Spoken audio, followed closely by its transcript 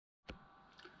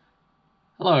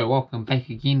Hello, welcome back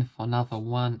again for another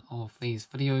one of these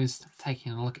videos,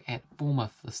 taking a look at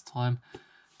Bournemouth this time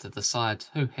to decide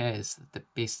who has the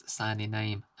best starting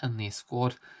name in their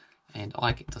squad, and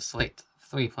I get to select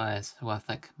 3 players who I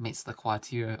think meets the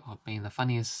criteria of being the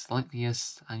funniest,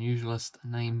 lengthiest, unusualist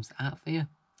names out there.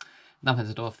 Nothing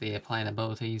to do with their playing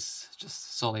abilities,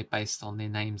 just solely based on their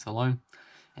names alone.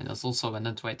 And there's also an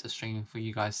interactive stream for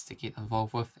you guys to get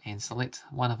involved with and select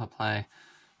one other player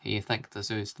who you think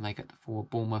deserves to make it for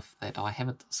Bournemouth that I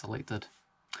haven't selected.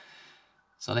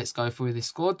 So let's go through the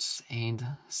squads and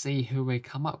see who we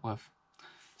come up with.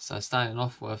 So starting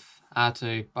off with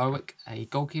Artu Bowick, a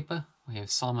goalkeeper. We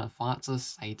have Simon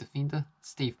Francis, a defender.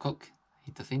 Steve Cook, a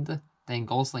defender. Dan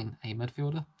Gosling, a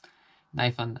midfielder.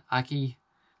 Nathan Aki,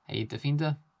 a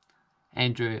defender.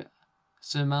 Andrew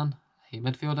Surman, a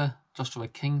midfielder. Joshua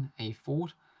King, a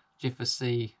forward.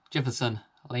 Jefferson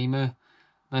Lemur,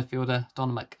 midfielder.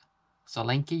 Dominic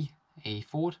Solanke, a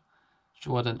forward.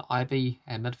 Jordan Ibe,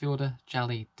 a midfielder.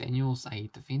 Charlie Daniels, a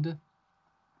defender.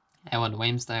 Alan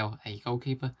Ramsdale, a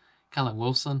goalkeeper. Callum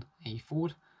Wilson, a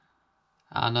forward.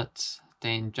 Arnott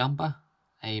Dan Jumper,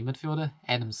 a midfielder.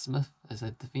 Adam Smith is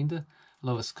a defender.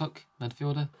 Lewis Cook,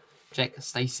 midfielder. Jack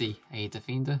Stacey, a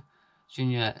defender.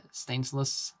 Junior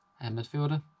Stanislas, a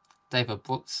midfielder. David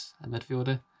Brooks, a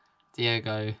midfielder.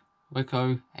 Diego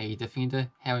Rico, a defender.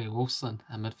 Harry Wilson,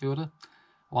 a midfielder.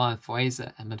 Ryan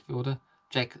Fraser, a midfielder.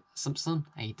 Jack Simpson,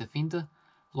 a defender.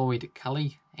 Lloyd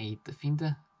Cully, a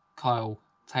defender. Kyle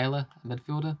Taylor, a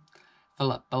midfielder.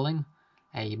 Philip Billing,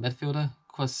 a midfielder.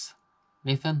 Chris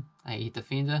Methan, a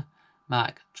defender.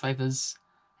 Mark Travers,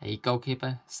 a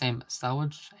goalkeeper. Sam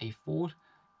Starwich, a forward.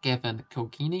 Gavin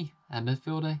Kilkenny, a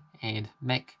midfielder. And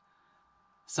Mac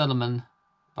Solomon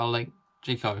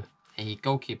Boligico, a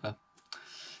goalkeeper.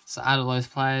 So out of those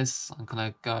players, I'm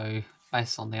going to go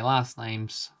based on their last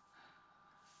names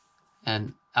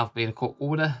in alphabetical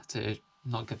order to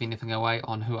not give anything away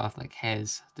on who I think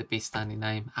has the best starting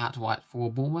name outright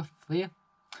for Bournemouth there.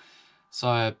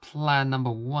 So player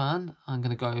number 1, I'm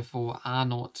going to go for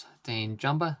Arnott Dan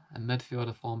Jumper, a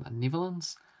midfielder from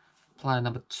Netherlands. Player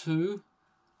number 2,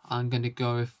 I'm going to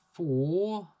go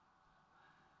for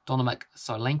Dominic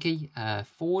Solanke, a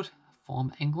forward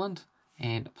from England.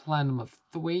 And player number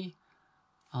 3,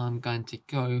 I'm going to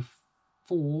go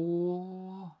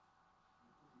for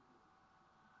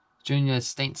Junior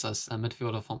Stanislas, a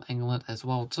midfielder from England as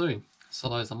well too. So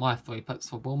those are my 3 picks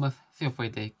for Bournemouth. Feel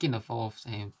free to get involved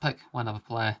and pick one other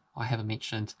player I haven't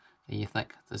mentioned that you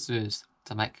think deserves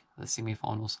to make the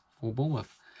semi-finals for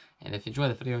Bournemouth. And if you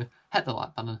enjoyed the video, hit the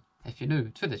like button. If you're new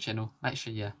to the channel, make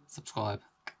sure you subscribe.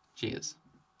 Cheers.